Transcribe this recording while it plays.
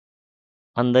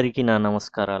అందరికీ నా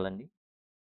నమస్కారాలండి.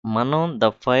 మనం 'ద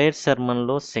ఫైర్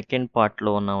సెర్మన్‌లో' సెకండ్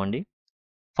పార్ట్‌లో ఉన్నామండి.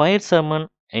 ఫైర్ సెర్మన్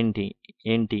ఏంటి?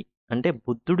 ఏంటి? అంటే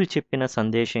బుద్ధుడు చెప్పిన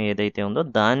సందేశం ఏదైతే ఉందో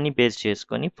దాన్ని బేస్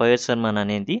చేసుకొని ఫైర్ సెర్మన్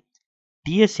అనేది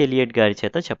టీఎస్ ఎలియట్ గారి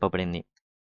చేత చెప్పబడింది.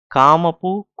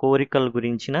 కామపు కోరికల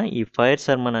గురించిన ఈ ఫైర్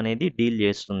సెర్మన్ అనేది డీల్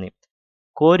చేస్తుంది.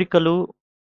 కోరికలు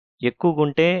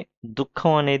ఎక్కువగుంటే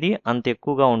దుఃఖం అనేది అంత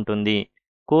ఎక్కువగా ఉంటుంది.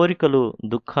 కోరికలు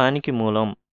దుఃఖానికి మూలం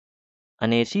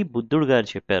అనేసి బుద్ధుడు గారు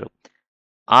చెప్పారు.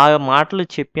 ఆ మాటలు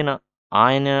చెప్పిన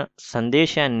ఆయన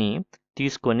సందేశాన్ని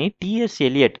తీసుకొని టీఎస్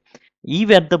ఎలియట్ ఈ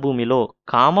వ్యర్థ భూమిలో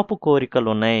కామపు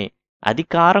కోరికలున్నాయి,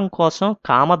 అధికారం కోసం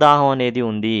కామదాహం అనేది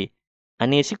ఉంది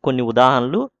అనేసి కొన్ని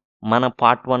ఉదాహరణలు మన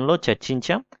పార్ట్ 1లో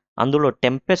చర్చించాం. అందులో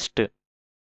టెంపెస్ట్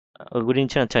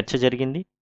గురించిన చర్చ జరిగింది.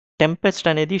 టెంపెస్ట్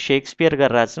అనేది షేక్స్పియర్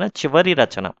గారు రాసిన చివరి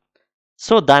రచన.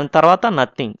 సో దాని తర్వాత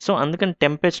నథింగ్. సో అందుకని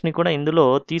టెంపెస్ట్ని కూడా ఇందులో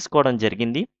తీసుకోవడం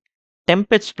జరిగింది.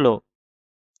 టెంపెస్ట్‌లో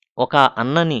ఒక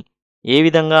అన్నని ఏ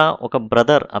విధంగా ఒక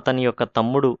బ్రదర్ అతని యొక్క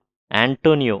తమ్ముడు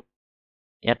యాంటోనియో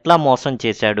ఎట్లా మోసం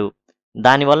చేశాడు,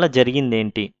 దానివల్ల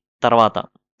జరిగిందేంటి తర్వాత,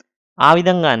 ఆ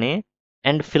విధంగానే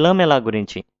అండ్ ఫిలోమెలా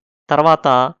గురించి, తర్వాత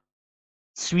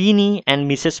స్వీనీ and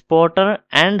Mrs Porter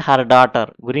and her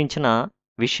daughter గురించిన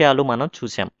విషయాలు మనం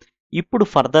చూసాం. ఇప్పుడు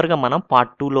ఫర్దర్గా మనం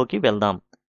పార్ట్ 2లోకి వెళ్దాం.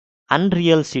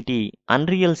 అన్రియల్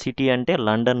సిటీ అంటే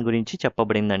లండన్ గురించి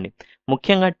చెప్పబడిందండి.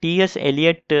 ముఖ్యంగా టీఎస్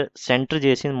ఎలియట్ సెంటర్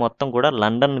చేసింది మొత్తం కూడా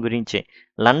లండన్ గురించే.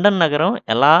 లండన్ నగరం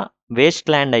ఎలా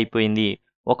వేస్ట్ ల్యాండ్ అయిపోయింది,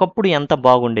 ఒకప్పుడు ఎంత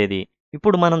బాగుండేది.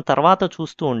 ఇప్పుడు మనం తర్వాత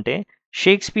చూస్తూ ఉంటే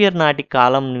షేక్స్పియర్ నాటి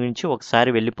కాలం నుంచి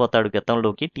ఒకసారి వెళ్ళిపోతాడు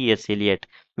గతంలోకి టీఎస్ ఎలియట్.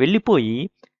 వెళ్ళిపోయి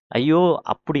అయ్యో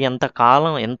అప్పుడు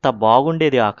ఎంత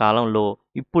బాగుండేది ఆ కాలంలో,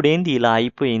 ఇప్పుడేంది ఇలా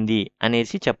అయిపోయింది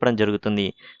అనేసి చెప్పడం జరుగుతుంది.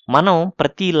 మనం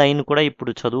ప్రతి లైన్ కూడా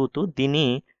ఇప్పుడు చదువుతూ దీన్ని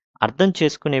అర్థం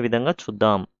చేసుకునే విధంగా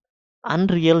చూద్దాం.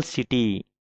 Unreal city.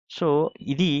 సో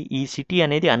ఈ సిటీ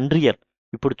అనేది అన్రియల్.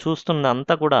 ఇప్పుడు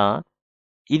చూస్తున్నంతా కూడా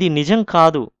ఇది నిజం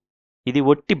కాదు. ఇది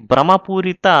ఒట్టి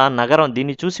భ్రమపూరిత నగరం.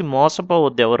 దీన్ని చూసి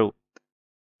మోసపోవద్దు ఎవరు.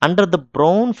 Under the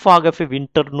brown fog of a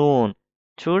winter noon.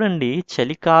 చూడండి,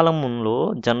 చలికాలంలో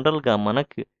జనరల్గా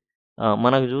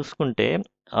మనకు చూసుకుంటే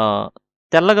ఆ,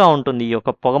 తెల్లగా ఉంటుంది ఈ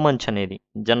యొక్క పొగమంచు అనేది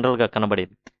జనరల్గా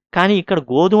కనబడేది. కానీ ఇక్కడ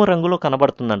గోధుమ రంగులో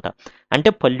కనబడుతుందంట. అంటే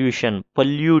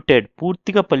పొల్యూటెడ్,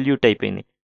 పూర్తిగా పొల్యూట్ అయిపోయింది.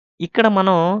 ఇక్కడ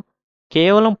మనం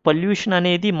కేవలం పొల్యూషన్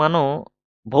అనేది మనం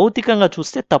భౌతికంగా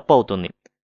చూస్తే తప్పు అవుతుంది.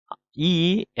 ఈ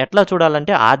ఎట్లా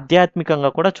చూడాలంటే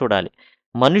ఆధ్యాత్మికంగా కూడా చూడాలి.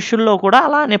 మనుషుల్లో కూడా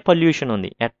అలానే పొల్యూషన్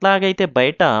ఉంది. ఎట్లాగైతే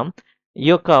బయట ఈ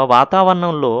యొక్క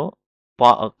వాతావరణంలో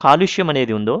కాలుష్యం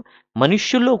అనేది ఉందో,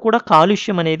 మనుష్యుల్లో కూడా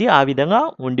కాలుష్యం అనేది ఆ విధంగా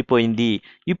ఉండిపోయింది.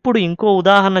 ఇప్పుడు ఇంకో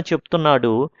ఉదాహరణ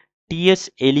చెప్తున్నాడు టిఎస్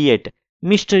ఎలియట్.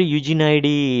 మిస్టర్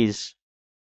యుజినైడీస్.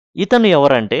 ఇతను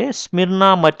ఎవరంటే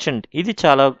స్మిర్నా మర్చెంట్. ఇది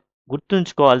చాలా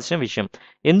గుర్తుంచుకోవాల్సిన విషయం.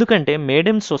 ఎందుకంటే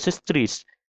మేడమ్ సొసెస్ట్రీస్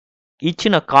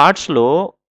ఇచ్చిన కార్డ్స్లో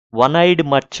వన్ ఐడ్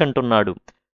మర్చెంట్ ఉన్నాడు,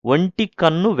 ఒంటి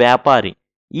కన్ను వ్యాపారి.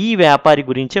 ఈ వ్యాపారి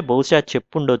గురించే బహుశా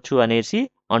చెప్పుండొచ్చు అనేసి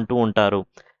అంటూ ఉంటారు.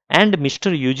 అండ్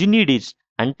మిస్టర్ యుజినిడీస్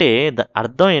అంటే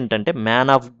అర్థం ఏంటంటే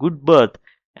man of good birth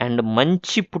and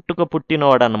మంచి పుట్టుక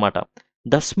పుట్టినవాడు అనమాట.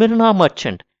 ద స్మిర్నా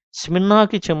మర్చెంట్,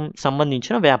 స్మిర్నాకి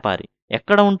సంబంధించిన వ్యాపారి.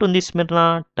 ఎక్కడ ఉంటుంది స్మిర్నా?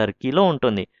 టర్కీలో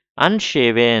ఉంటుంది.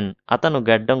 అన్షేవెన్, అతను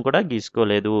గడ్డం కూడా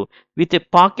గీసుకోలేదు. With a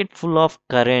pocket full of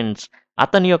currents,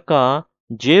 అతని యొక్క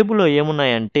జేబులో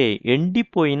ఏమున్నాయంటే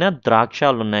ఎండిపోయిన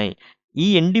ద్రాక్షాలున్నాయి. ఈ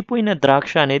ఎండిపోయిన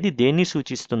ద్రాక్ష అనేది దేన్ని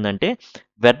సూచిస్తుందంటే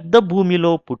వ్యర్థ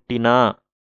భూమిలో పుట్టిన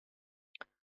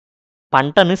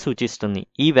పంటను సూచిస్తుంది.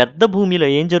 ఈ వ్యర్థ భూమిలో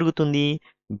ఏం జరుగుతుంది?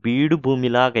 బీడు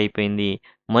భూమిలాగా అయిపోయింది.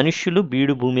 మనుష్యులు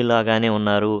బీడు భూమిలాగానే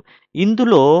ఉన్నారు.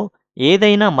 ఇందులో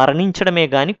ఏదైనా మరణించడమే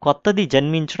గాని కొత్తది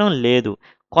జన్మించడం లేదు.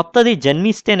 కొత్తది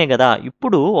జన్మిస్తేనే కదా.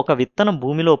 ఇప్పుడు ఒక విత్తనం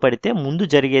భూమిలో పడితే ముందు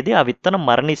జరిగేది ఆ విత్తనం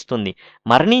మరణిస్తుంది.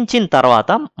 మరణించిన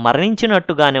తర్వాత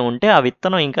మరణించినట్టుగానే ఉంటే ఆ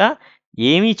విత్తనం ఇంకా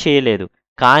ఏమీ చేయలేదు.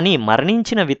 కానీ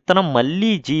మరణించిన విత్తనం మళ్ళీ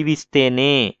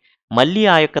జీవిస్తేనే, మళ్ళీ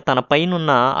ఆ యొక్క తన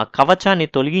పైనున్న ఆ కవచాన్ని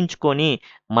తొలగించుకొని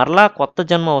మరలా కొత్త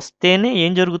జన్మ వస్తేనే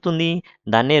ఏం జరుగుతుంది?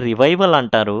 దాన్నే రివైవల్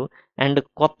అంటారు. అండ్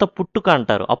కొత్త పుట్టుక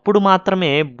అంటారు. అప్పుడు మాత్రమే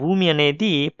భూమి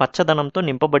అనేది పచ్చదనంతో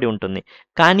నింపబడి ఉంటుంది.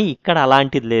 కానీ ఇక్కడ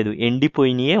అలాంటిది లేదు,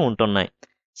 ఎండిపోయినయే ఉంటున్నాయి.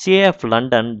 CF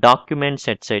London documents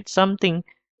ఎట్సైడ్ something.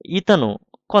 ఇతను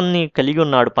కొన్ని కలిగి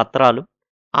ఉన్నాడు పత్రాలు.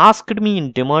 Asked me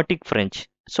in demotic French.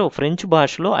 So French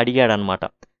భాషలో అడిగాడనమాట.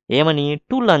 ఏమని?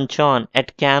 To lunch on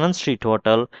at canon street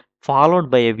hotel followed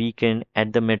by a weekend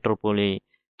at the మెట్రోపోలి.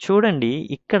 చూడండి,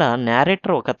 ఇక్కడ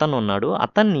నేరేటర్ ఒకతను ఉన్నాడు.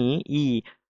 అతన్ని ఈ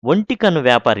ఒంటికన్ను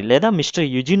వ్యాపారి లేదా మిస్టర్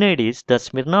యుజినైడీస్ ద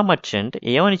స్మిర్నా మర్చెంట్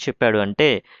ఏమని చెప్పాడు అంటే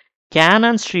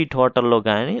క్యానన్ స్ట్రీట్ హోటల్లో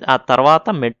కానీ ఆ తర్వాత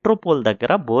మెట్రోపోల్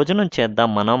దగ్గర భోజనం చేద్దాం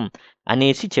మనం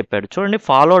అనేసి చెప్పాడు. చూడండి,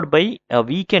 ఫాలోడ్ బై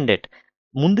వీకెండ్ ఎట్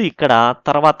ముందు ఇక్కడ,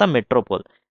 తర్వాత మెట్రోపోల్.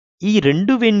 ఈ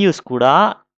 2 వెన్యూస్ కూడా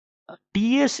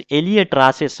టీఎస్ ఎలియట్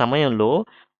రాసే సమయంలో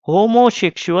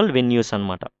హోమోసెక్షువల్ వెన్యూస్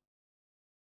అన్నమాట.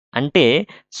 అంటే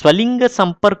స్వలింగ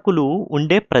సంపర్కులు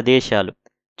ఉండే ప్రదేశాలు.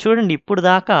 చూడండి ఇప్పుడు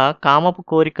దాకా కామపు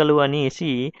కోరికలు అనేసి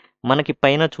మనకి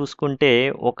పైన చూసుకుంటే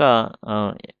ఒక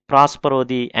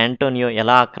ప్రాస్పరోది యాంటోనియో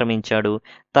ఎలా ఆక్రమించాడు,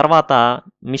 తర్వాత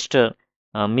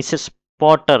మిసెస్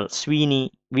పోటర్ స్వీనీ,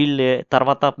 వీళ్ళే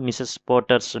తర్వాత మిసెస్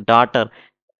పోటర్స్ డాటర్,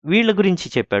 వీళ్ళ గురించి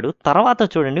చెప్పాడు. తర్వాత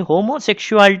చూడండి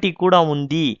హోమోసెక్షువాలిటీ కూడా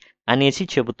ఉంది అనేసి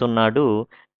చెబుతున్నాడు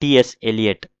టిఎస్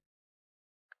ఎలియట్.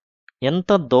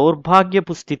 ఎంత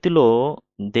దౌర్భాగ్యపు స్థితిలో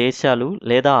దేశాలు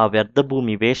లేదా ఆ వ్యర్థ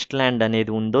భూమి వేస్ట్ ల్యాండ్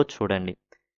అనేది ఉందో చూడండి.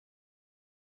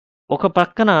 ఒక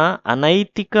పక్కన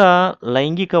అనైతిక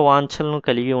లైంగిక వాంఛలను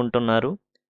కలిగి ఉంటున్నారు,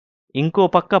 ఇంకో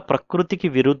పక్క ప్రకృతికి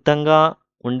విరుద్ధంగా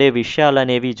ఉండే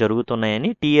విషయాలనేవి జరుగుతున్నాయని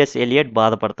టిఎస్ ఎలియట్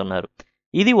బాధపడుతున్నారు.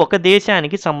 ఇది ఒక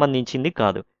దేశానికి సంబంధించింది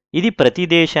కాదు, ఇది ప్రతి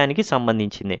దేశానికి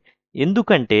సంబంధించిందే.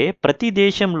 ఎందుకంటే ప్రతి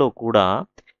దేశంలో కూడా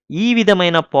ఈ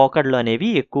విధమైన పోకడలు అనేవి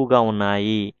ఎక్కువగా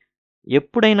ఉన్నాయి.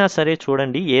 ఎప్పుడైనా సరే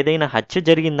చూడండి, ఏదైనా హత్య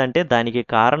జరిగిందంటే దానికి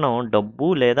కారణం డబ్బు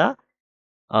లేదా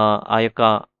ఆ యొక్క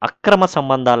అక్రమ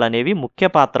సంబంధాలనేవి ముఖ్య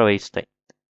పాత్ర వహిస్తాయి.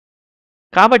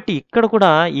 కాబట్టి ఇక్కడ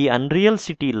కూడా ఈ అన్రియల్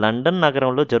సిటీ లండన్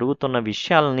నగరంలో జరుగుతున్న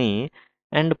విషయాల్ని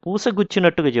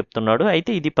పూసగుచ్చినట్టుగా చెప్తున్నాడు.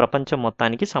 అయితే ఇది ప్రపంచం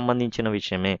మొత్తానికి సంబంధించిన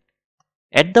విషయమే.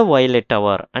 ఎట్ ద వైలెట్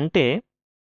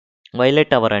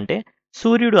అవర్ అంటే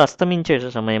సూర్యుడు అస్తమించే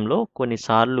సమయంలో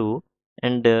కొన్నిసార్లు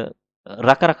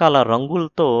రకరకాల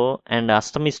రంగులతో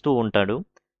అస్తమిస్తూ ఉంటాడు.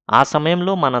 ఆ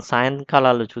సమయంలో మన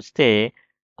సాయంకాలాలు చూస్తే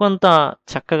కొంత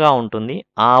చక్కగా ఉంటుంది.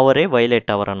 ఆ అవరే వైలెట్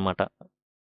అవర్ అన్నమాట.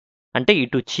 అంటే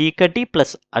ఇటు చీకటి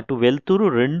ప్లస్ అటు వెలుతురు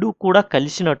రెండూ కూడా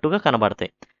కలిసినట్టుగా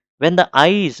కనబడతాయి. When the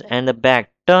ice and the back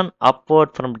turn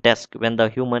upward from desk when the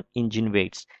human engine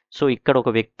weights. So ఇక్కడ ఒక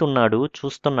వ్యక్తి ఉన్నాడు,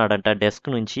 చూస్తున్నాడంట డెస్క్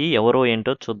నుంచి, ఎవరో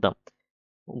ఏంటో చూద్దాం.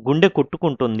 గుండె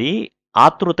కొట్టుకుంటుంది,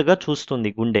 ఆతృతగా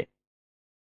చూస్తుంది గుండె.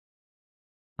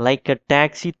 Like a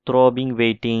taxi throbbing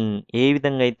waiting. ఏ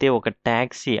విధంగా అయితే ఒక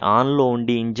ట్యాక్సీ ఆన్లో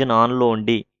ఉండి, ఇంజిన్ ఆన్లో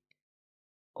ఉండి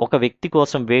ఒక వ్యక్తి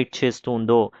కోసం వెయిట్ చేస్తూ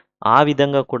ఉందో, ఆ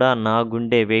విధంగా కూడా నా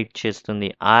గుండె వెయిట్ చేస్తుంది.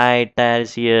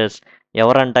 టైర్సియస్.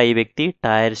 ఎవరంట ఈ వ్యక్తి?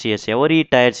 టైర్సియస్. ఎవరి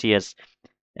టైర్సియస్?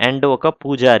 ఒక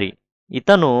పూజారి.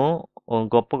 ఇతను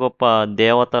గొప్ప గొప్ప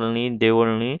దేవతల్ని,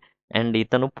 దేవుళ్ళని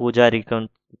ఇతను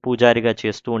పూజారిగా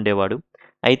చేస్తూ ఉండేవాడు.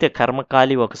 అయితే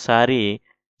కర్మకాలి ఒకసారి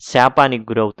శాపానికి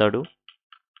గురవుతాడు.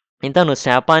 ఇతను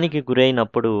శాపానికి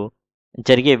గురైనప్పుడు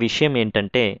జరిగే విషయం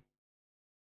ఏంటంటే,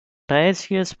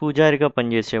 టైర్సియస్ పూజారిగా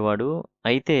పనిచేసేవాడు.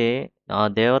 అయితే ఆ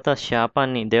దేవతల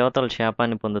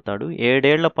శాపాన్ని పొందుతాడు. 7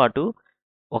 ఏళ్ల పాటు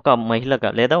ఒక మహిళగా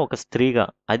లేదా ఒక స్త్రీగా,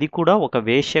 అది కూడా ఒక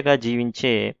వేశ్యగా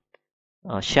జీవించే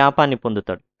శాపాన్ని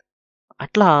పొందుతాడు.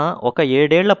 అట్లా ఒక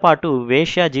 7 ఏళ్ల పాటు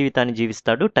వేశ్యా జీవితాన్ని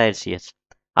జీవిస్తాడు టైర్సియస్.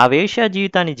 ఆ వేశ్యా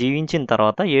జీవితాన్ని జీవించిన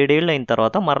తర్వాత 7 ఏళ్ళు అయిన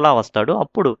తర్వాత మరలా వస్తాడు.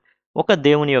 అప్పుడు ఒక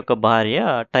దేవుని యొక్క భార్య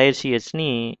టైర్సియస్ని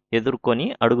ఎదుర్కొని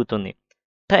అడుగుతుంది,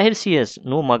 టైర్సియస్,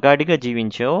 నువ్వు మగాడిగా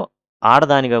జీవించావు,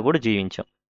 ఆడదానిగా కూడా జీవించావు.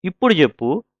 ఇప్పుడు చెప్పు,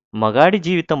 మగాడి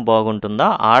జీవితం బాగుంటుందా,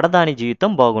 ఆడదాని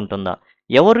జీవితం బాగుంటుందా?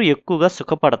 ఎవరు ఎక్కువగా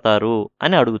సుఖపడతారు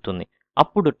అని అడుగుతుంది.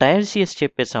 అప్పుడు టైర్సియస్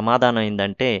చెప్పే సమాధానం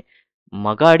ఏంటంటే,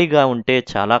 మగాడిగా ఉంటే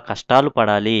చాలా కష్టాలు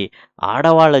పడాలి,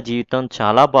 ఆడవాళ్ళ జీవితం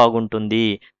చాలా బాగుంటుంది,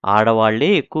 ఆడవాళ్ళే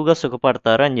ఎక్కువగా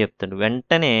సుఖపడతారు అని చెప్తాడు.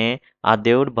 వెంటనే ఆ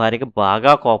దేవుడి భార్యకి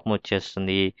బాగా కోపం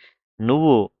వచ్చేస్తుంది.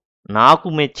 నువ్వు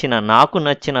నాకు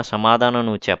నచ్చిన సమాధానం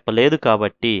నువ్వు చెప్పలేదు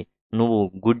కాబట్టి నువ్వు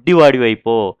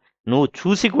గుడ్డివాడివైపో, నువ్వు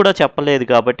చూసి కూడా చెప్పలేదు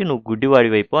కాబట్టి నువ్వు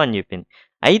గుడ్డివాడివైపో అని చెప్పింది.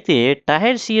 అయితే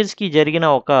టైర్సియస్కి జరిగిన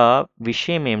ఒక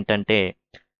విషయం ఏమిటంటే,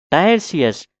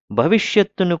 టైర్సియస్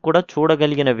భవిష్యత్తును కూడా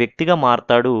చూడగలిగిన వ్యక్తిగా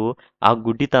మారతాడు ఆ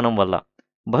గుడ్డితనం వల్ల.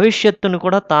 భవిష్యత్తును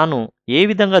కూడా తాను ఏ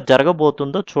విధంగా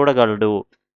జరగబోతుందో చూడగలడు.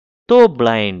 తో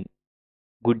బ్లైండ్,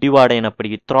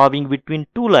 గుడ్డివాడైనప్పటికీ, థ్రాబింగ్ బిట్వీన్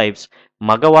 2 లైఫ్స్,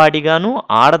 మగవాడిగాను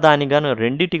ఆడదానిగాను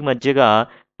రెండిటికి మధ్యగా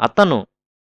అతను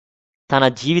తన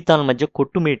జీవితాల మధ్య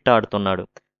కొట్టుమిట్టాడుతున్నాడు.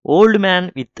 Old man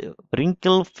with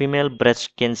wrinkle female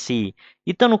breast can see.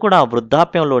 ఇతను కూడా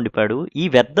వృద్ధాప్యంలో ఉండిపోయాడు. ఈ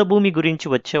వ్యర్థ భూమి గురించి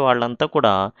వచ్చే వాళ్ళంతా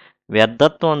కూడా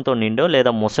వ్యర్థత్వంతో నిండో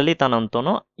లేదా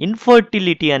ముసలితనంతోనో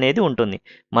ఇన్ఫర్టిలిటీ అనేది ఉంటుంది.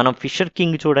 మనం ఫిషర్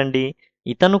కింగ్ చూడండి,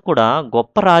 ఇతను కూడా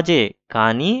గొప్ప రాజే,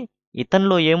 కానీ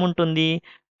ఇతనిలో ఏముంటుంది?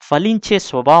 ఫలించే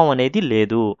స్వభావం అనేది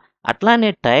లేదు. అట్లానే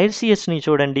టైర్సియస్ని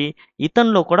చూడండి,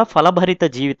 ఇతనిలో కూడా ఫలభరిత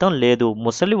జీవితం లేదు,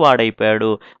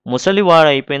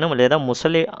 ముసలివాడైపోయినా లేదా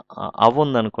ముసలి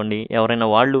అవ్వుందనుకోండి, ఎవరైనా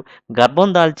వాళ్ళు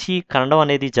గర్భం దాల్చి కనడం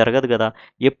అనేది జరగదు కదా.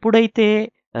 ఎప్పుడైతే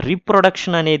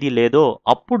రీప్రొడక్షన్ అనేది లేదో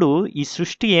అప్పుడు ఈ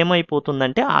సృష్టి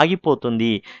ఏమైపోతుందంటే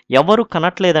ఆగిపోతుంది. ఎవరు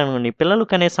కనట్లేదనుకోండి, పిల్లలు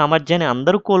కనే సామర్థ్యాన్ని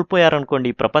అందరూ కోల్పోయారనుకోండి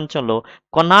ఈ ప్రపంచంలో,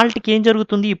 కొన్నాళ్ళకి ఏం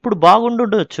జరుగుతుంది? ఇప్పుడు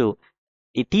బాగుండుండొచ్చు.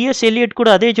 ఈ టీఎస్ ఎలియట్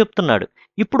కూడా అదే చెప్తున్నాడు.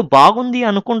 ఇప్పుడు బాగుంది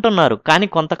అనుకుంటున్నారు. కానీ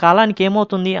కొంతకాలానికి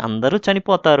ఏమవుతుంది? అందరూ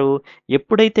చనిపోతారు.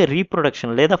 ఎప్పుడైతే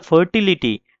రీప్రొడక్షన్ లేదా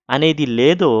ఫర్టిలిటీ అనేది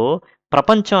లేదో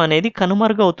ప్రపంచం అనేది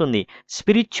కనుమరుగవుతుంది.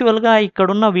 స్పిరిచ్యువల్‌గా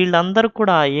ఇక్కడున్న వీళ్ళందరూ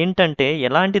కూడా ఏంటంటే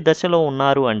ఎలాంటి దశలో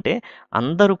ఉన్నారు అంటే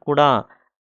అందరూ కూడా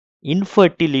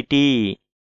ఇన్‌ఫర్టిలిటీ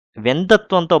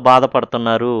వెంధత్వంతో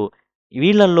బాధపడుతున్నారు.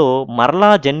 వీళ్ళల్లో మరలా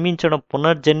జన్మించడం,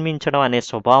 పునర్జన్మించడం అనే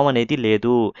స్వభావం అనేది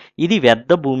లేదు. ఇది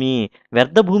వ్యర్థ భూమి.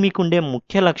 వ్యర్థ భూమికుండే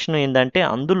ముఖ్య లక్షణం ఏందంటే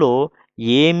అందులో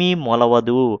ఏమీ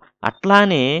మొలవదు.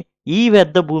 అట్లానే ఈ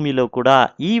వ్యర్థ భూమిలో కూడా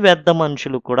ఈ వ్యర్థ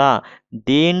మనుషులు కూడా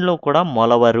దేనిలో కూడా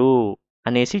మొలవరు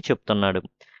అనేసి చెప్తున్నాడు.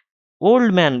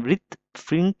 Old man with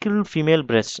Frenkel female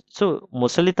breast. So,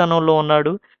 ముసలితనంలో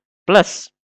ఉన్నాడు. ప్లస్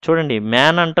చూడండి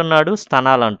మ్యాన్ అంటున్నాడు,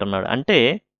 స్తనాలు అంటున్నాడు. అంటే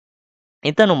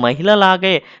ఇతను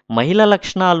మహిళ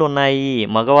లక్షణాలున్నాయి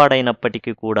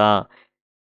మగవాడైనప్పటికీ కూడా.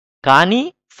 కానీ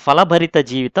ఫలభరిత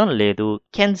జీవితం లేదు.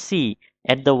 Can see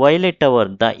at the violet hour,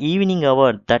 the evening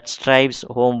hour that strives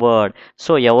హోమ్‌వర్డ్.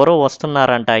 So, ఎవరో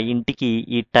వస్తున్నారంట ఇంటికి.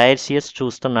 ఈ టైర్సియస్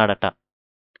చూస్తున్నాడట.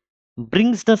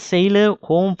 Brings the sailor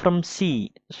home from see.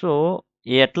 So,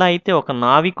 ఎట్లా అయితే ఒక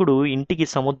నావికుడు ఇంటికి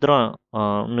సముద్రం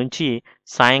నుంచి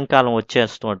సాయంకాలం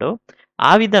వచ్చేస్తాడో,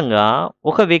 ఆ విధంగా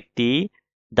ఒక వ్యక్తి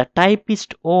the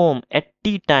typist home at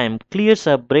T time clears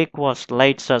a breakfast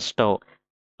lights a stove.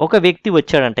 ఒక వ్యక్తి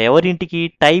వచ్చాడంట. ఎవరింటికి?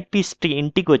 టైపిస్ట్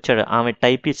ఇంటికి వచ్చాడు. ఆమె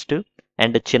టైపిస్ట్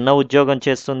అండ్ చిన్న ఉద్యోగం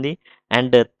చేస్తుంది.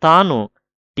 అండ్ తాను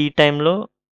టీ టైంలో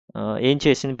ఏం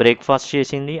చేసింది? బ్రేక్‌ఫాస్ట్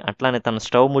చేసింది. అట్లానే తన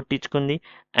స్టవ్ ముట్టించుకుంది.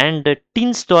 అండ్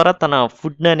టిన్స్ ద్వారా తన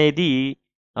ఫుడ్ అనేది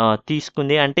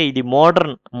తీసుకుంది. అంటే ఇది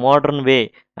మోడర్న్ వే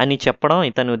అని చెప్పడం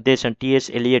ఇతని ఉద్దేశం. టీఎస్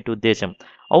ఎలియట్ ఉద్దేశం.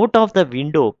 Out of the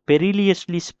window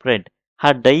పెరిలియస్‌లీ spread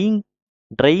her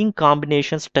drying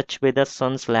combinations touch by the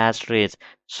Sons last race.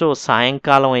 So,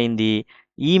 సాయంకాలం అయింది.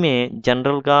 ఈమె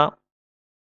జనరల్‌గా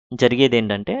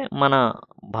జరిగేదేంటంటే, మన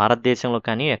భారతదేశంలో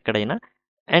కానీ ఎక్కడైనా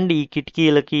అండ్ ఈ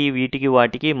కిటికీలకి, వీటికి,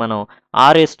 వాటికి మనం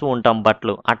ఆరేస్తూ ఉంటాం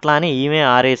బట్టలు. అట్లా అని ఈమె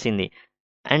ఆరేసింది.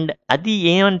 అండ్ అది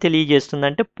ఏమని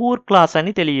తెలియజేస్తుందంటే, పూర్ క్లాస్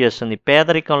అని తెలియజేస్తుంది.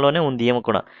 పేదరికంలోనే ఉంది ఈమె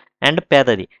కూడా. అండ్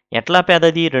పేదది. ఎట్లా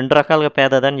పేదది? 2 రకాలుగా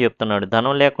పేదదని చెప్తున్నాడు.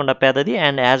 ధనం లేకుండా పేదది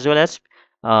and as well as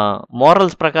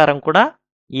morals ప్రకారం కూడా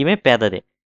ఈమె పేదదే.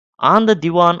 On the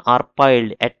Diwan are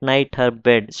piled at night her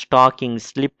bed stockings,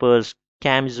 slippers,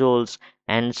 క్యామిజోల్స్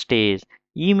and stays.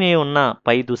 ఈమె ఉన్న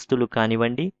పై దుస్తులు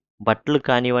కానివ్వండి, బట్టలు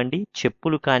కానివ్వండి,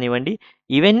 చెప్పులు కానివ్వండి,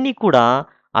 ఇవన్నీ కూడా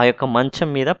ఆ యొక్క మంచం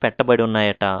మీద పెట్టబడి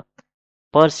ఉన్నాయట.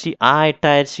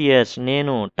 టైర్సియస్,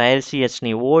 నేను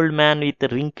టైర్సియస్ని, old man with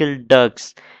wrinkled ducks,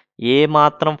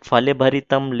 ఏమాత్రం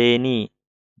ఫలభరితం లేని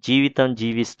జీవితం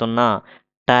జీవిస్తున్న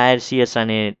టైర్సియస్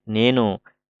అనే నేను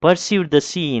perceived the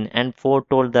scene and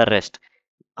ఫోర్టోల్డ్ the rest.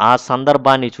 ఆ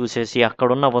సందర్భాన్ని చూసేసి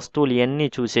అక్కడున్న వస్తువులు ఇవన్నీ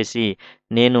చూసేసి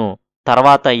నేను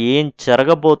తర్వాత ఏం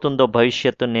జరగబోతుందో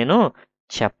భవిష్యత్తు నేను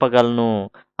చెప్పగలను.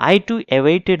 I to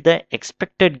awaited the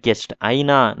expected guest.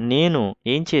 అయినా నేను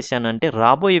ఏం చేశానంటే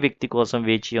రాబోయే వ్యక్తి కోసం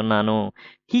వేచి ఉన్నాను.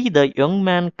 He the young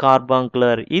man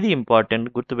కార్బాంక్లర్. ఇది ఇంపార్టెంట్,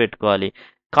 గుర్తుపెట్టుకోవాలి.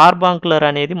 కార్బాంక్లర్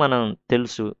అనేది మనం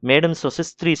తెలుసు. మేడమ్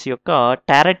సొసెస్ట్రీస్ యొక్క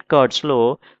టారెట్ కార్డ్స్లో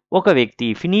ఒక వ్యక్తి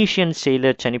ఫినీషియన్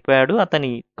సెయిలర్ చనిపోయాడు.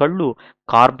 అతని కళ్ళు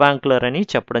కార్బాంక్లర్ అని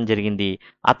చెప్పడం జరిగింది.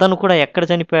 అతను కూడా ఎక్కడ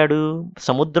చనిపోయాడు?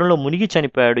 సముద్రంలో మునిగి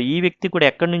చనిపోయాడు. ఈ వ్యక్తి కూడా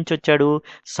ఎక్కడి నుంచి వచ్చాడు?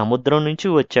 సముద్రం నుంచి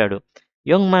వచ్చాడు.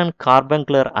 Young man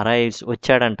కార్బంక్లర్ arrives.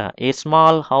 వచ్చాడంట. A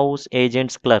small house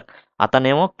agents clerk.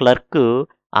 అతనేమో clerk,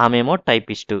 ఆమెమో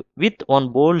typist. With one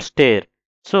bold stair.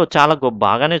 So, చాలా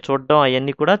బాగానే చూడడం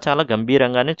అవన్నీ కూడా చాలా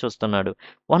గంభీరంగానే చూస్తున్నాడు.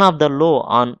 One of the low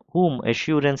on whom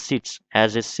assurance sits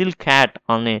as a silk hat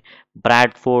on a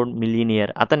Bradford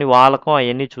millionaire. అతని వాలకం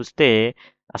అవన్నీ చూస్తే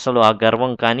అసలు ఆ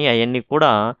గర్వం కానీ అవన్నీ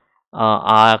కూడా ఆ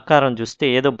ఆకారం చూస్తే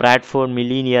ఏదో బ్రాడ్ఫోర్డ్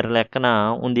మిలీనియర్ లెక్కన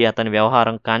ఉంది అతని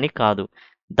వ్యవహారం, కానీ కాదు.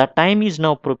 The time is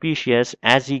now ప్రొపీషియస్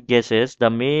as he guesses the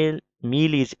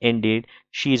meal is ended.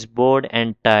 She is bored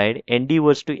and tired.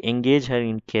 Endeavors to engage her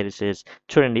in caresses.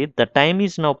 చూడండి, the time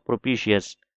is now ప్రొపీషియస్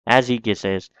as he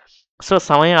guesses. So,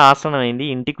 సమయం ఆసనమైంది.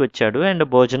 ఇంటికి వచ్చాడు అండ్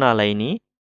భోజనాలు అయినాయి.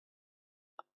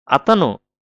 అతను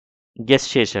guess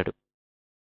చేశాడు.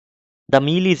 The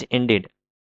meal is ended.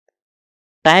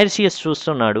 టైర్సియస్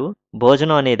చూస్తున్నాడు.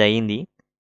 భోజనం అనేది అయింది.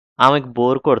 ఆమెకు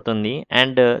బోర్ కొడుతుంది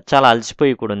అండ్ చాలా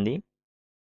అలసిపోయి కూడా ఉంది.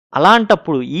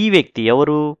 అలాంటప్పుడు ఈ వ్యక్తి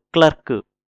ఎవరు? క్లర్క్.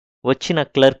 వచ్చిన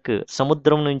క్లర్క్,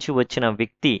 సముద్రం నుంచి వచ్చిన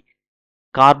వ్యక్తి,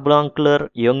 కార్బ్లాంక్లర్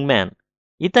యంగ్ మ్యాన్.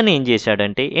 ఇతను ఏం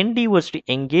చేశాడంటే endeavours to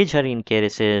engage her in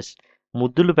కేరెసెస్.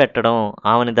 ముద్దులు పెట్టడం,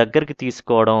 ఆమెను దగ్గరికి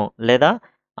తీసుకోవడం, లేదా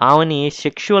ఆమెని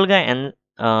సెక్షువల్గా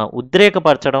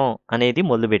ఉద్రేకపరచడం అనేది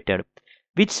మొదలుపెట్టాడు.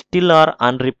 Which still are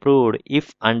అన్రిప్రూవ్డ్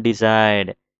if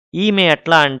undesired. ఈమె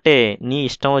ఎట్లా అంటే నీ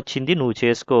ఇష్టం వచ్చింది నువ్వు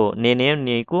చేసుకో, నేనేం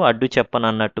నీకు అడ్డు చెప్పను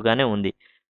అన్నట్టుగానే ఉంది.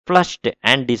 Flushed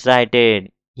and decided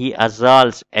he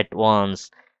అజాల్స్ at Vance.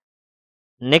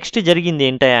 Next జరిగింది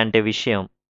ఏంటా అంటే విషయం,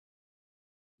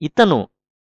 ఇతను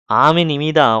ఆమెని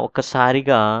మీద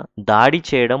ఒక్కసారిగా దాడి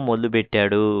చేయడం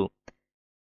మొదలుపెట్టాడు.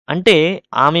 అంటే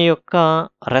ఆమె యొక్క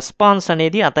రెస్పాన్స్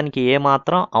అనేది అతనికి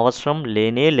ఏమాత్రం అవసరం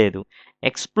లేనే లేదు.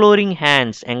 Exploring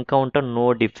hands encounter no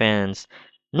defence.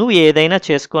 నువ్వు ఏదైనా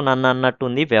చేసుకో నన్ను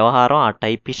అన్నట్టుంది వ్యవహారం ఆ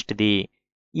టైపిస్ట్‌ది.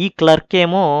 ఈ క్లర్క్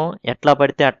ఏమో ఎట్లా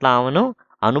పడితే అట్లా ఆమెను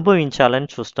అనుభవించాలని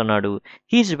చూస్తున్నాడు.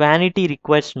 His vanity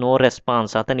requires no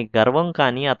response. అతని గర్వం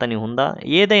కానీ, అతని హుందా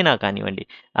ఏదైనా కానివ్వండి,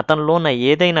 అతనిలో ఉన్న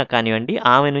ఏదైనా కానివ్వండి,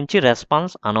 ఆమె నుంచి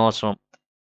రెస్పాన్స్ అనవసరం.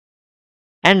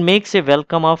 And makes a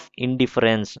welcome of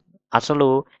indifference. అసలు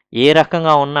ఏ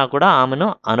రకంగా ఉన్నా కూడా ఆమెను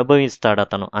అనుభవిస్తాడు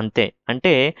అతను అంతే.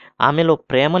 అంటే ఆమెలో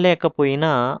ప్రేమ లేకపోయినా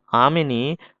ఆమెని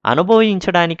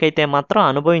అనుభవించడానికైతే మాత్రం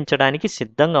అనుభవించడానికి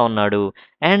సిద్ధంగా ఉన్నాడు.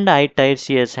 And I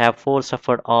టైర్సియస్ have four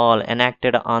suffered all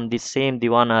enacted on the same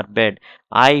Diwan are bed.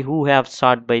 I who have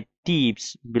short by thieves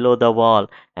below the wall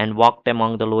and walked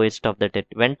among the lowest of the dead.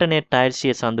 వెంటనే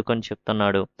టైర్సియస్ అందుకొని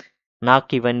చెప్తున్నాడు,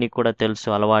 నాకు ఇవన్నీ కూడా తెలుసు,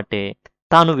 అలవాటే.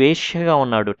 తాను వేశ్యగా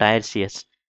ఉన్నాడు టైర్సియస్.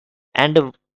 అండ్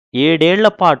 7 ఏళ్ల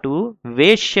పాటు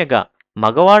వేశ్యగా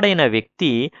మగవాడైన వ్యక్తి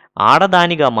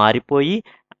ఆడదానిగా మారిపోయి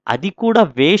అది కూడా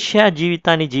వేశ్యా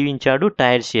జీవితాన్ని జీవించాడు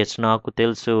టైర్సియస్. నాకు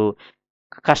తెలుసు,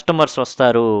 కస్టమర్స్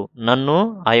వస్తారు, నన్ను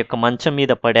ఆ యొక్క మంచం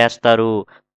మీద పడేస్తారు,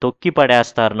 తొక్కి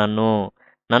పడేస్తారు,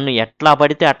 నన్ను ఎట్లా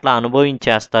పడితే అట్లా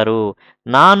అనుభవించేస్తారు.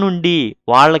 నా నుండి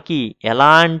వాళ్ళకి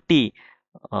ఎలాంటి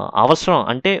అవసరం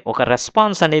అంటే ఒక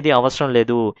రెస్పాన్స్ అనేది అవసరం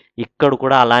లేదు. ఇక్కడ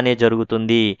కూడా అలానే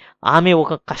జరుగుతుంది. ఆమె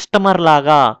ఒక కస్టమర్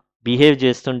లాగా బిహేవ్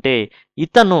చేస్తుంటే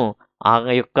ఇతను ఆ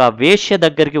యొక్క వేశ్య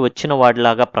దగ్గరికి వచ్చిన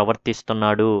వాడిలాగా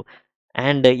ప్రవర్తిస్తున్నాడు.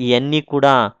 అండ్ ఇవన్నీ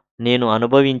కూడా నేను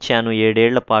అనుభవించాను 7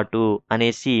 ఏళ్ల పాటు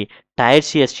అనేసి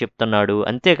టైర్సియస్ చెప్తున్నాడు.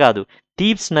 అంతేకాదు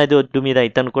థీబ్స్ నది ఒడ్డు మీద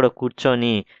ఇతను కూడా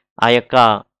కూర్చొని ఆ యొక్క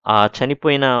ఆ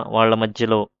చనిపోయిన వాళ్ళ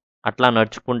మధ్యలో అట్లా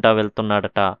నడుచుకుంటా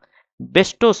వెళ్తున్నాడట.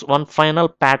 బెస్టోస్ one final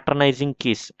ప్యాట్రనైజింగ్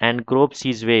kiss and గ్రోప్స్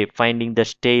he's way finding the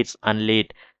states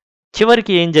అన్లేట్.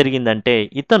 చివరికి ఏం జరిగిందంటే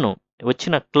ఇతను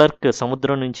వచ్చిన క్లర్క్,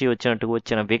 సముద్రం నుంచి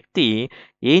వచ్చిన వ్యక్తి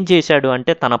ఏం చేశాడు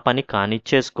అంటే తన పని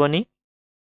కానిచ్చేసుకొని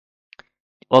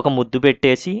ఒక ముద్దు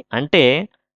పెట్టేసి, అంటే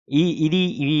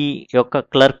ఈ యొక్క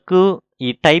క్లర్క్,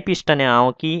 ఈ టైపిస్ట్ అనే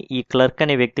ఆమెకి ఈ క్లర్క్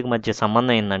అనే వ్యక్తికి మధ్య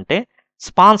సంబంధం ఏంటంటే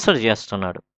స్పాన్సర్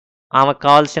చేస్తున్నాడు. ఆమెకు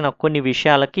కావాల్సిన కొన్ని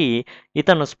విషయాలకి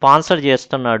ఇతను స్పాన్సర్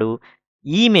చేస్తున్నాడు.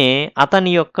 ఈమె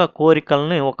అతని యొక్క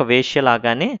కోరికలను ఒక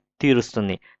వేశ్యలాగానే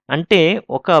తీరుస్తుంది. అంటే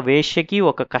ఒక వేశ్యకి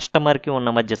ఒక కస్టమర్కి ఉన్న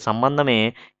మధ్య సంబంధమే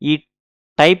ఈ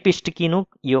టైపిస్ట్కిను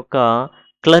ఈ యొక్క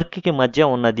క్లర్క్కి మధ్య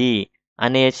ఉన్నది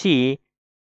అనేసి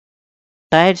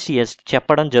టైర్సియస్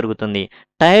చెప్పడం జరుగుతుంది.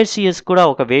 టైర్సియస్ కూడా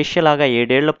ఒక వేశ్యలాగా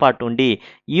 7 ఏళ్ల పాటు ఉండి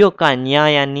ఈ యొక్క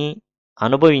అన్యాయాన్ని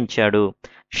అనుభవించాడు.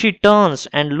 She turns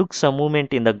and looks a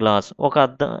moment in the glass.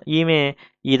 ఈమె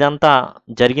ఇదంతా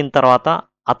జరిగిన తర్వాత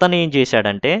అతను ఏం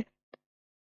చేశాడంటే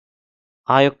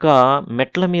ఆ యొక్క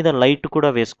మెట్ల మీద లైట్ కూడా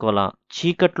వేసుకోవాలా,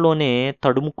 చీకట్లోనే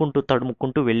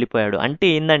తడుముకుంటూ వెళ్ళిపోయాడు. అంటే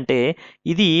ఏంటంటే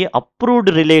ఇది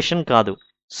అప్రూవ్డ్ రిలేషన్ కాదు,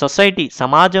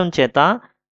 సమాజం చేత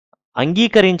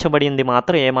అంగీకరించబడింది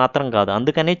మాత్రం ఏమాత్రం కాదు.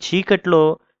 అందుకనే చీకట్లో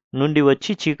నుండి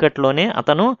వచ్చి చీకట్లోనే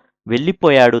అతను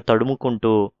వెళ్ళిపోయాడు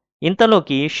తడుముకుంటూ.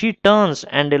 ఇంతలోకి she turns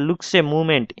and looks A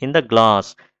moment in the glass.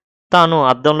 తాను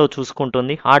అద్దంలో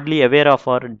చూసుకుంటుంది. Hardly aware of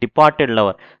our departed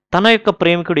lover. తన యొక్క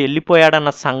ప్రేమికుడు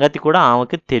వెళ్ళిపోయాడన్న సంగతి కూడా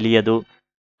ఆమెకు తెలియదు.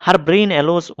 Her brain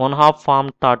allows one half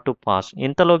form thought to pass.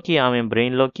 ఇంతలోకి ఆమె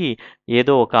బ్రెయిన్లోకి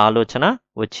ఏదో ఒక ఆలోచన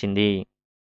వచ్చింది.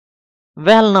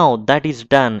 Well now that is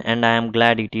done and I'm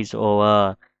glad it is over.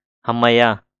 అమ్మయ్య,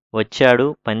 వచ్చాడు,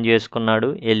 పని చేసుకున్నాడు,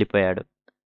 వెళ్ళిపోయాడు,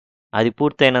 అది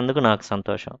పూర్తయినందుకు నాకు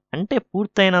సంతోషం. అంటే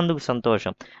పూర్తయినందుకు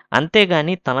సంతోషం,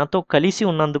 అంతేగాని తనతో కలిసి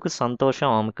ఉన్నందుకు సంతోషం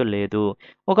ఆమెకు లేదు.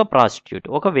 ఒక ప్రాస్టిట్యూట్,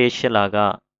 ఒక వేశ్యలాగా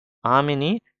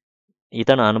ఆమెని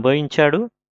ఇతను అనుభవించాడు,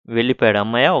 వెళ్ళిపోయాడు.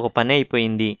 అమ్మయ్య, ఒక పని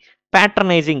అయిపోయింది.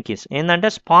 ప్యాట్రనైజింగ్ కిస్ ఏంటంటే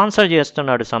స్పాన్సర్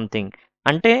చేస్తున్నాడు సంథింగ్.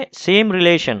 అంటే సేమ్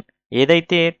రిలేషన్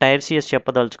ఏదైతే టైర్సియస్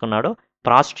చెప్పదలుచుకున్నాడో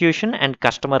ప్రాస్టిట్యూషన్ అండ్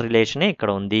కస్టమర్ రిలేషనే ఇక్కడ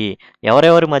ఉంది.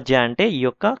 ఎవరెవరి మధ్య అంటే ఈ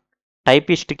యొక్క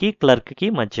టైపిస్ట్కి క్లర్క్కి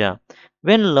మధ్య.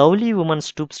 When lovely woman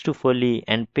stoops to Foley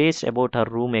and face about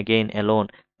her room again alone.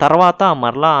 తర్వాత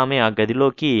మరలా ఆమె ఆ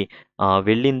గదిలోకి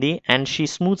వెళ్ళింది. And she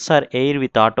స్మూత్స్ her air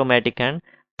with automatic hand.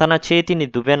 తన చేతిని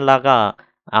దువ్వెనలాగా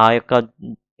ఆ యొక్క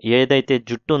ఏదైతే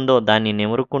జుట్టు ఉందో దాన్ని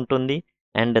నెమురుకుంటుంది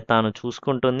అండ్ తాను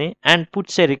చూసుకుంటుంది. And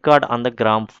puts a record on the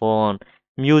gram phone.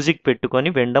 Music పెట్టుకొని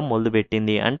వినడం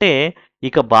మొదలుపెట్టింది. అంటే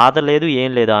ఇక బాధ లేదు,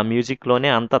 ఏం లేదు. ఆ మ్యూజిక్‌లోనే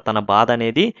అంతా తన బాధ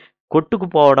అనేది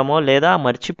కొట్టుకుపోవడమో లేదా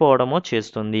మర్చిపోవడమో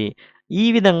చేస్తుంది. ఈ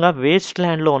విధంగా వేస్ట్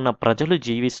ల్యాండ్‌లో ఉన్న ప్రజలు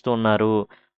జీవిస్తున్నారు.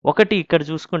 ఒకటి ఇక్కడ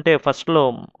చూసుకుంటే ఫస్ట్‌లో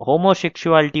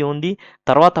హోమోసెక్షువాలిటీ ఉంది.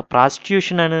 తర్వాత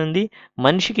ప్రాస్టిట్యూషన్ అని ఉంది.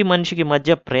 మనిషికి మనిషికి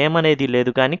మధ్య ప్రేమ అనేది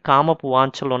లేదు కానీ కామపు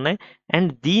వాంఛలున్నాయి.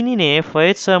 అండ్ దీనినే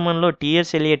ఫైర్ సెర్మన్‌లో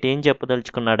టీఎస్ ఎలియట్ ఏం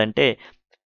చెప్పదలుచుకున్నాడంటే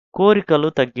కోరికలు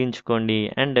తగ్గించుకోండి.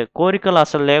 అండ్ కోరికలు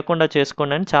అసలు లేకుండా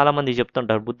చేసుకోండి అని చాలామంది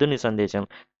చెప్తుంటారు బుద్ధుని సందేశం.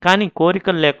 కానీ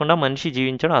కోరికలు లేకుండా మనిషి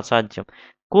జీవించడం అసాధ్యం.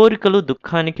 కోరికలు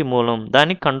దుఃఖానికి మూలం.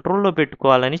 దాన్ని కంట్రోల్‌లో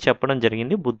పెట్టుకోవాలని చెప్పడం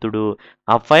జరిగింది బుద్ధుడు.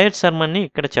 ఆ ఫైర్ సెర్మన్‌ని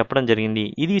ఇక్కడ చెప్పడం జరిగింది.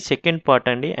 ఇది సెకండ్ పార్ట్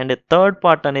అండి. అండ్ థర్డ్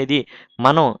పార్ట్ అనేది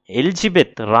మనం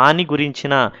ఎలిజబెత్ రాణి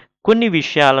గురించిన కొన్ని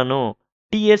విషయాలను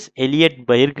టీఎస్ ఎలియట్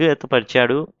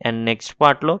బహిర్గతపరిచాడు. అండ్ నెక్స్ట్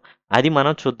పార్ట్‌లో అది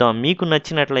మనం చూద్దాం. మీకు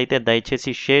నచ్చినట్లయితే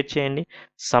దయచేసి షేర్ చేయండి.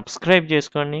 సబ్స్క్రైబ్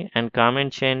చేసుకోండి అండ్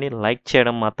కామెంట్ చేయండి. లైక్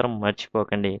చేయడం మాత్రం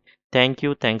మర్చిపోకండి. Thank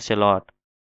you. Thanks a lot.